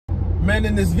Man,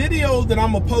 in this video that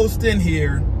I'm gonna post in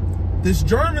here, this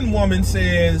German woman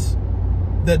says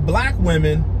that black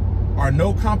women are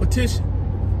no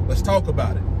competition. Let's talk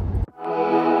about it.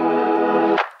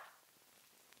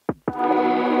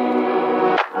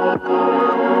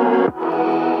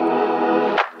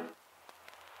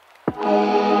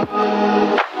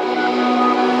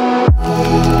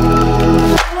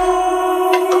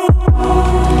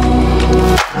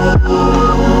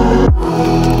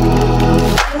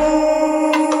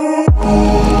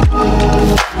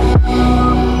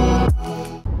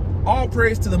 All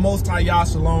praise to the Most High Yah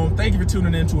Shalom. Thank you for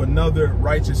tuning in to another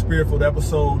Righteous Spirit-filled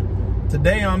episode.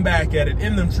 Today I'm back at it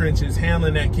in them trenches,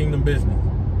 handling that kingdom business.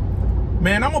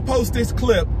 Man, I'm gonna post this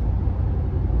clip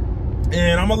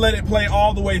and I'm gonna let it play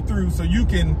all the way through so you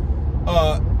can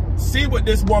see what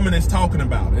this woman is talking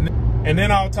about, and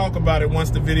then I'll talk about it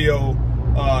once the video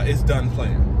is done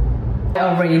playing. I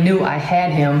already knew I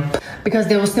had him because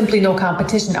there was simply no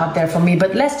competition out there for me.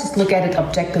 But let's just look at it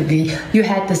objectively. You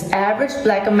had this average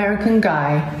black American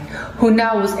guy who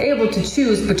now was able to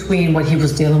choose between what he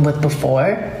was dealing with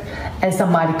before and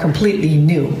somebody completely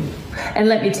new. And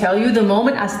let me tell you, the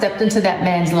moment I stepped into that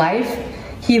man's life,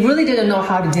 he really didn't know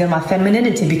how to deal with my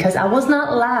femininity because I was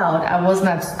not loud. I was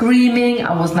not screaming.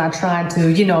 I was not trying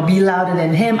to, be louder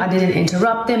than him. I didn't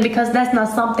interrupt him because that's not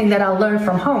something that I learned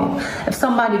from home. If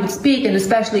somebody would speak, and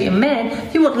especially a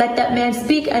man, you would let that man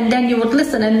speak and then you would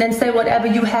listen and then say whatever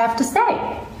you have to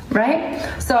say, right?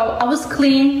 So I was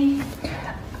clean.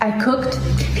 I cooked.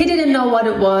 He didn't know what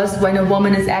it was when a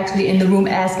woman is actually in the room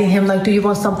asking him, like, do you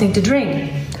want something to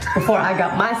drink? Before I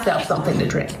got myself something to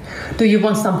drink. Do you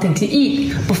want something to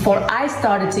eat? Before I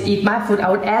started to eat my food, I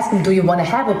would ask him, do you want to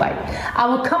have a bite?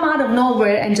 I would come out of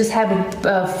nowhere and just have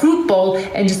a fruit bowl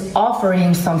and just offer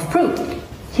him some fruit.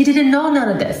 He didn't know none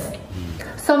of this.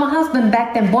 So my husband,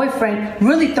 back then boyfriend,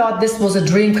 really thought this was a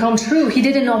dream come true. He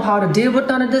didn't know how to deal with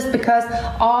none of this because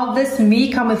all this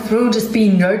me coming through, just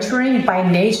being nurturing by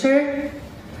nature,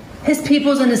 his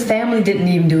peoples and his family didn't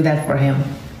even do that for him.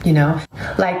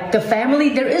 Like the family,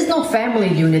 there is no family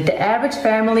unit. The average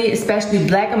family, especially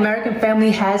black American family,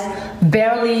 has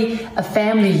barely a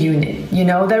family unit.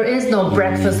 There is no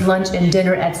breakfast, lunch, and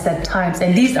dinner at set times.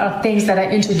 And these are things that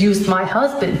I introduced my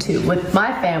husband to with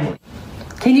my family.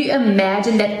 Can you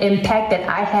imagine that impact that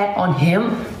I had on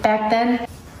him back then?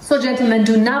 So gentlemen,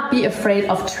 do not be afraid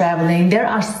of traveling. There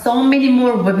are so many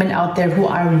more women out there who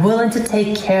are willing to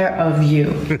take care of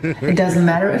you. It doesn't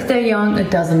matter if they're young. It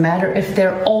doesn't matter if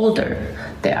they're older.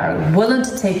 They are willing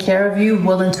to take care of you,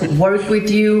 willing to work with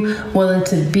you, willing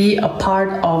to be a part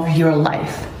of your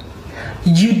life.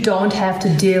 You don't have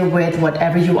to deal with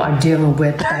whatever you are dealing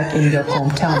with back in your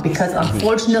hometown because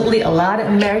unfortunately, a lot of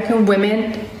American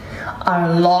women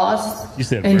are lost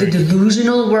in the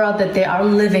delusional world that they are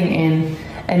living in.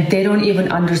 And they don't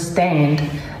even understand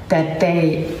that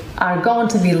they are going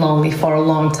to be lonely for a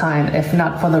long time, if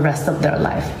not for the rest of their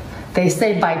life. They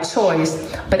say by choice,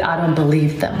 but I don't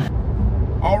believe them.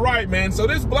 All right, man. So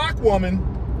this black woman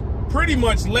pretty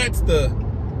much lets the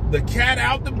cat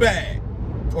out the bag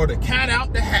or the cat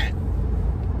out the hat.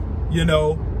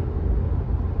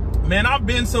 Man, I've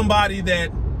been somebody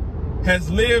that has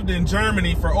lived in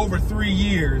Germany for over 3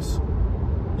 years,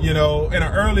 in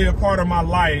an earlier part of my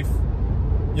life.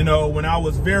 When I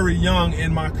was very young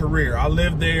in my career. I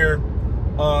lived there,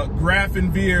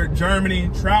 Grafenwehr, Germany,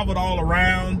 traveled all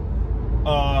around,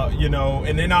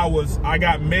 and then I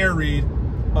got married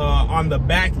on the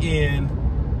back end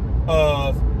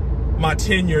of my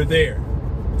tenure there.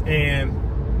 And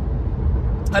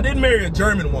I didn't marry a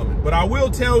German woman, but I will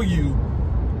tell you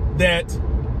that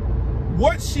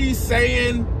what she's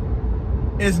saying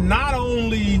is not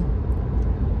only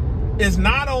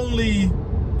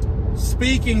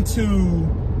speaking to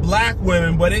black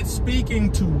women, but it's speaking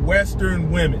to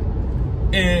Western women.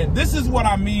 And this is what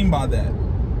I mean by that.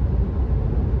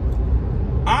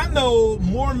 I know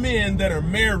more men that are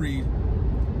married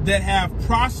that have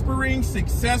prospering,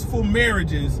 successful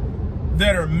marriages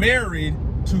that are married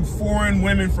to foreign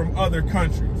women from other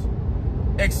countries,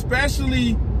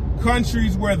 especially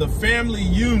countries where the family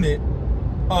unit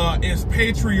is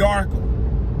patriarchal.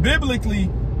 Biblically,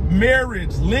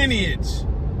 marriage, lineage,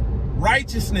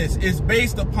 righteousness is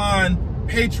based upon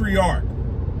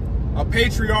a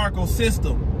patriarchal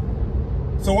system.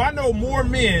 So I know more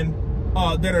men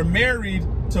that are married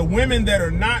to women that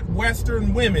are not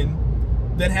Western women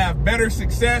that have better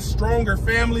success, stronger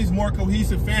families, more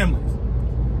cohesive families.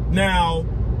 Now,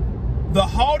 the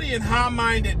haughty and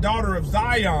high-minded daughter of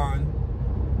Zion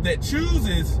that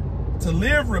chooses to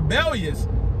live rebellious,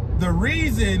 the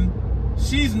reason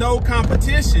she's no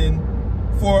competition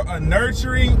for a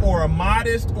nurturing or a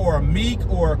modest or a meek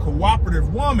or a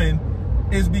cooperative woman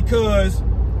is because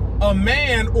a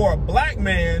man or a black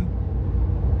man,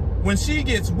 when she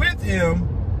gets with him,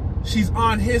 she's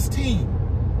on his team.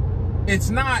 It's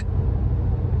not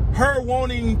her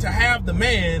wanting to have the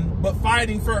man, but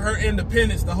fighting for her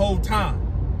independence the whole time.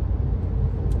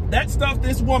 That stuff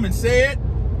this woman said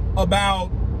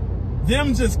about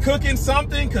them just cooking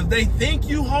something because they think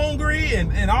you hungry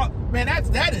and all, man,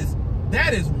 that is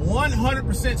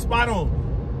 100% spot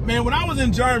on. Man, when I was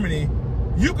in Germany,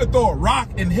 you could throw a rock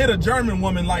and hit a German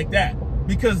woman like that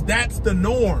because that's the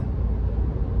norm.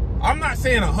 I'm not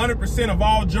saying 100% of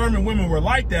all German women were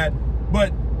like that,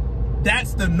 but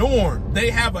that's the norm.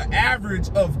 They have an average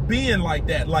of being like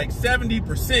that, like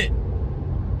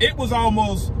 70%. It was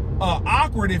almost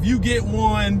awkward if you get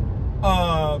one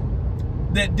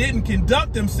that didn't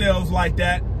conduct themselves like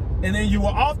that, and then you will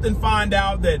often find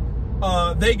out that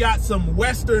they got some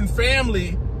Western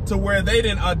family to where they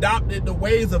didn't adopted the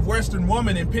ways of Western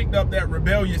women and picked up that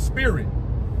rebellious spirit.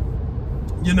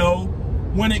 You know,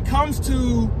 when it comes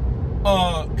to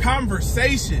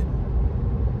conversation,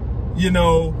 you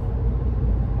know,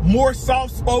 more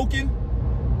soft-spoken,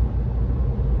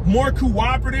 more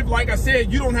cooperative. Like I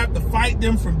said, you don't have to fight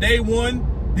them from day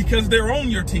one because they're on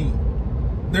your team.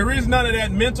 There is none of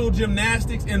that mental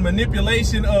gymnastics and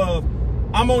manipulation of,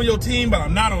 I'm on your team, but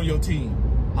I'm not on your team.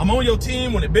 I'm on your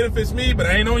team when it benefits me, but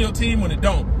I ain't on your team when it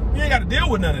don't. You ain't got to deal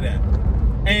with none of that.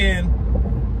 And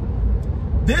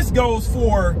this goes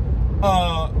for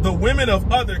the women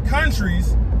of other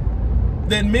countries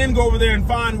that men go over there and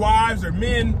find wives, or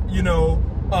men, you know,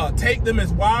 take them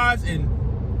as wives. And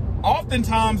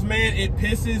oftentimes, man, it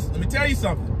pisses. Let me tell you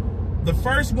something. The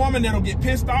first woman that'll get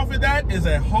pissed off at that is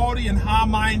a haughty and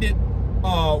high-minded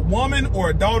woman or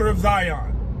a daughter of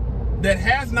Zion that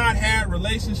has not had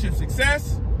relationship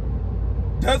success,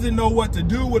 doesn't know what to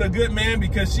do with a good man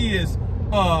because she is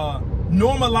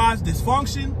normalized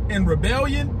dysfunction and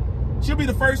rebellion. She'll be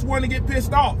the first one to get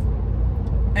pissed off.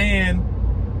 And,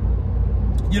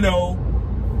 you know,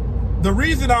 the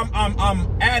reason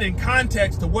I'm adding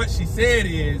context to what she said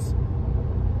is,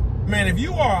 man, if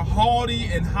you are a haughty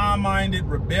and high-minded,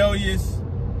 rebellious,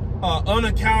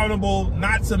 unaccountable,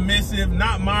 not submissive,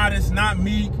 not modest, not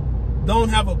meek, don't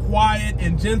have a quiet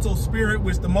and gentle spirit,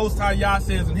 which the Most High Yah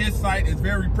says in his sight is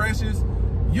very precious,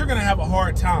 you're going to have a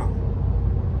hard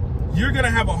time. You're going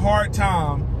to have a hard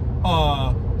time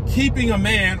keeping a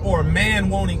man or a man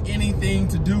wanting anything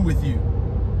to do with you.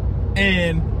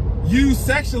 And you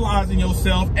sexualizing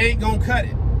yourself ain't going to cut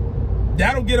it.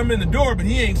 That'll get him in the door, but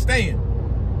he ain't staying.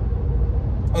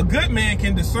 A good man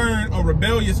can discern a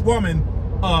rebellious woman,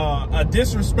 a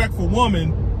disrespectful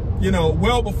woman, you know,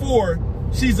 well before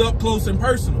she's up close and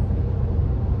personal.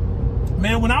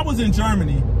 Man, when I was in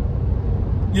Germany,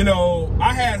 you know,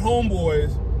 I had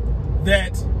homeboys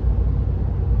that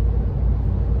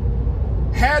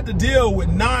had to deal with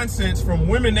nonsense from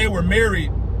women they were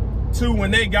married to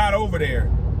when they got over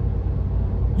there.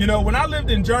 You know, when I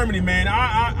lived in Germany, man,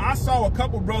 I saw a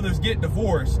couple brothers get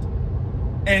divorced,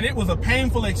 and it was a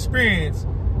painful experience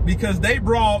because they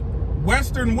brought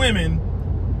Western women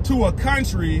to a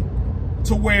country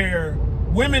to where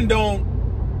women don't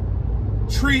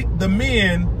treat the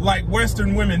men like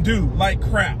Western women do, like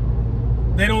crap.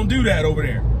 They don't do that over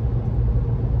there.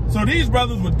 So these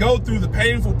brothers would go through the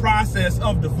painful process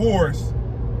of divorce.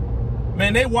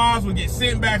 Man, their wives would get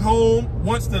sent back home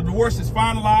once the divorce is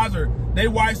finalized, or their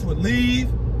wives would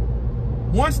leave.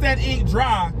 Once that ink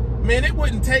dry, man, it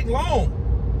wouldn't take long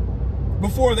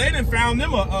before they done found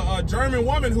them a German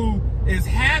woman who is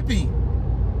happy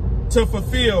to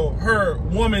fulfill her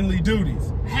womanly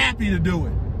duties, happy to do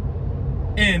it.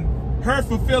 And her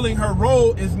fulfilling her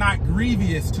role is not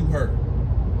grievous to her.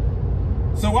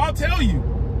 So I'll tell you,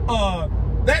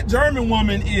 that German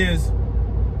woman is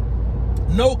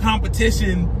no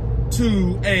competition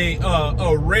to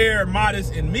a rare,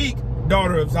 modest, and meek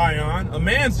daughter of Zion. A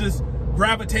man just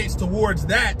gravitates towards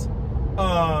that,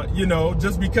 you know,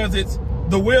 just because it's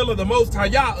the will of the Most High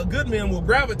Yah. A good man will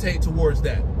gravitate towards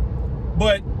that.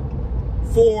 But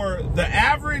for the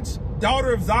average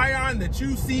daughter of Zion that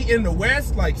you see in the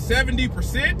West, like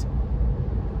 70%,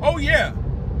 oh yeah,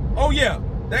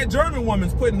 that German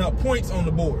woman's putting up points on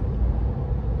the board.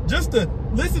 Just to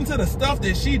listen to the stuff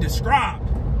that she described,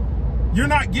 you're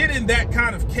not getting that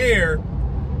kind of care,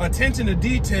 attention to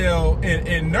detail,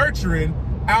 and nurturing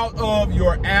out of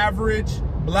your average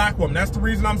black woman. That's the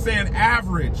reason I'm saying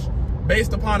average,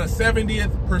 based upon a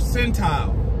 70th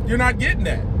percentile. You're not getting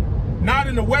that. Not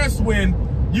in the West,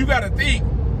 when you got to think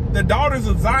the daughters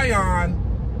of Zion,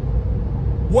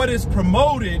 what is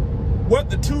promoted what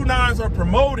the 2-9s are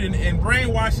promoting and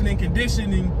brainwashing and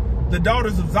conditioning the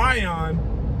daughters of Zion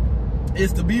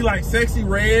is to be like Sexy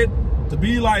Red, to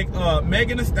be like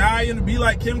Megan Thee Stallion, to be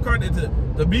like Kim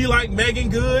Kardashian, to be like Megan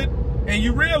Good. And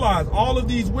you realize all of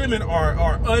these women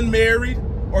are unmarried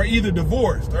or either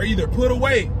divorced or either put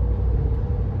away.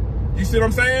 You see what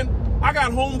I'm saying? I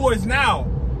got homeboys now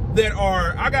that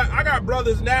are, I got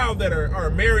brothers now that are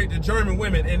married to German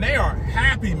women, and they are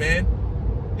happy, man.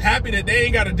 Happy that they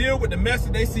ain't got to deal with the mess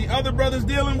that they see other brothers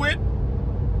dealing with.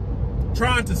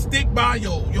 Trying to stick by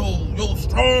your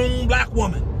strong black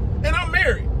woman. And I'm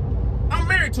married. I'm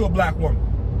married to a black woman.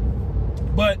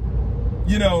 But,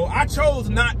 you know, I chose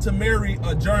not to marry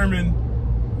a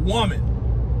German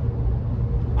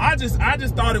woman. I just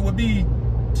thought it would be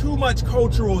too much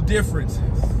cultural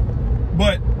differences.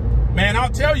 But, man, I'll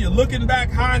tell you, looking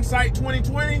back, hindsight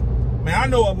 2020, man, I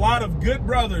know a lot of good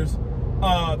brothers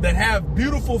that have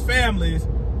beautiful families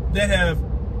that have,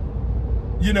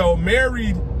 you know,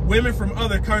 married women from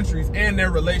other countries, and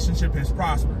their relationship has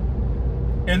prospered.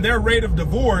 And their rate of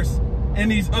divorce in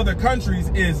these other countries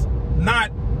is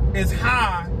not as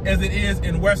high as it is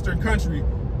in Western country.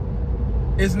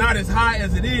 It's not as high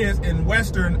as it is in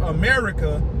Western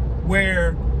America,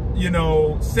 where, you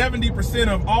know, 70%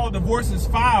 of all divorces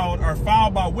filed are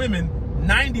filed by women,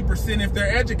 90% if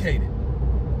they're educated.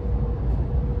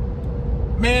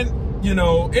 Man, you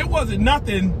know, it wasn't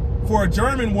nothing for a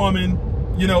German woman,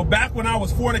 you know, back when I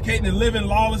was fornicating and living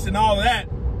lawless and all of that,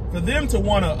 for them to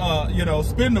want to, you know,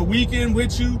 spend the weekend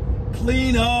with you,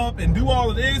 clean up and do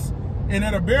all of this. And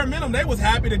at a bare minimum, they was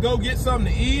happy to go get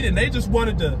something to eat, and they just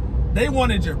wanted to, they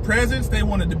wanted your presence. They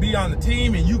wanted to be on the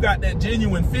team, and you got that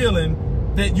genuine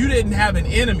feeling that you didn't have an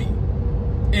enemy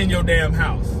in your damn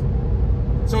house.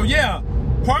 So yeah,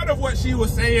 part of what she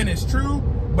was saying is true,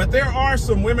 but there are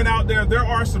some women out there, there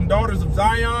are some daughters of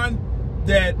Zion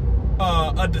that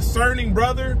a discerning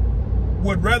brother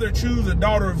would rather choose a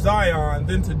daughter of Zion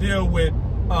than to deal with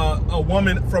a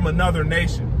woman from another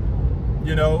nation.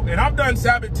 You know, and I've done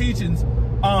Sabbath teachings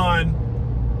on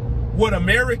what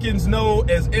Americans know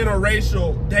as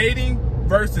interracial dating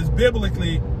versus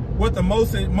biblically what the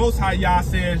Most High Yah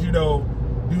says, you know,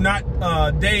 do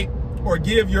not date or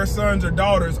give your sons or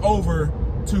daughters over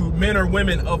to men or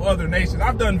women of other nations.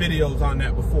 I've done videos on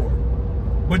that before.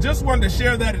 But just wanted to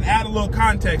share that and add a little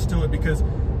context to it, because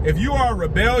if you are a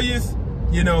rebellious,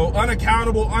 you know,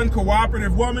 unaccountable,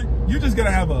 uncooperative woman, you're just going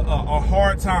to have a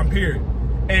hard time, period.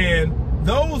 And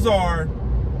those are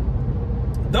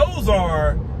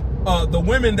the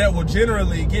women that will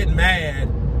generally get mad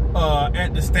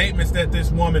at the statements that this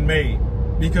woman made,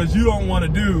 because you don't want to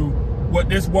do what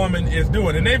this woman is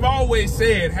doing. And they've always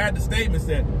said, had the statements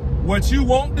that what you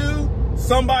won't do,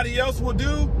 somebody else will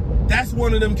do. That's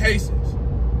one of them cases.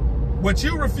 What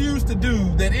you refuse to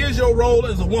do, that is your role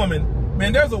as a woman,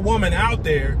 man, there's a woman out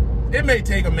there. It may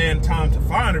take a man time to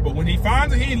find her, but when he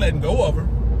finds her, he ain't letting go of her.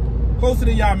 Closer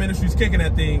to Yah Ministries, kicking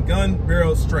that thing gun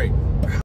barrel straight.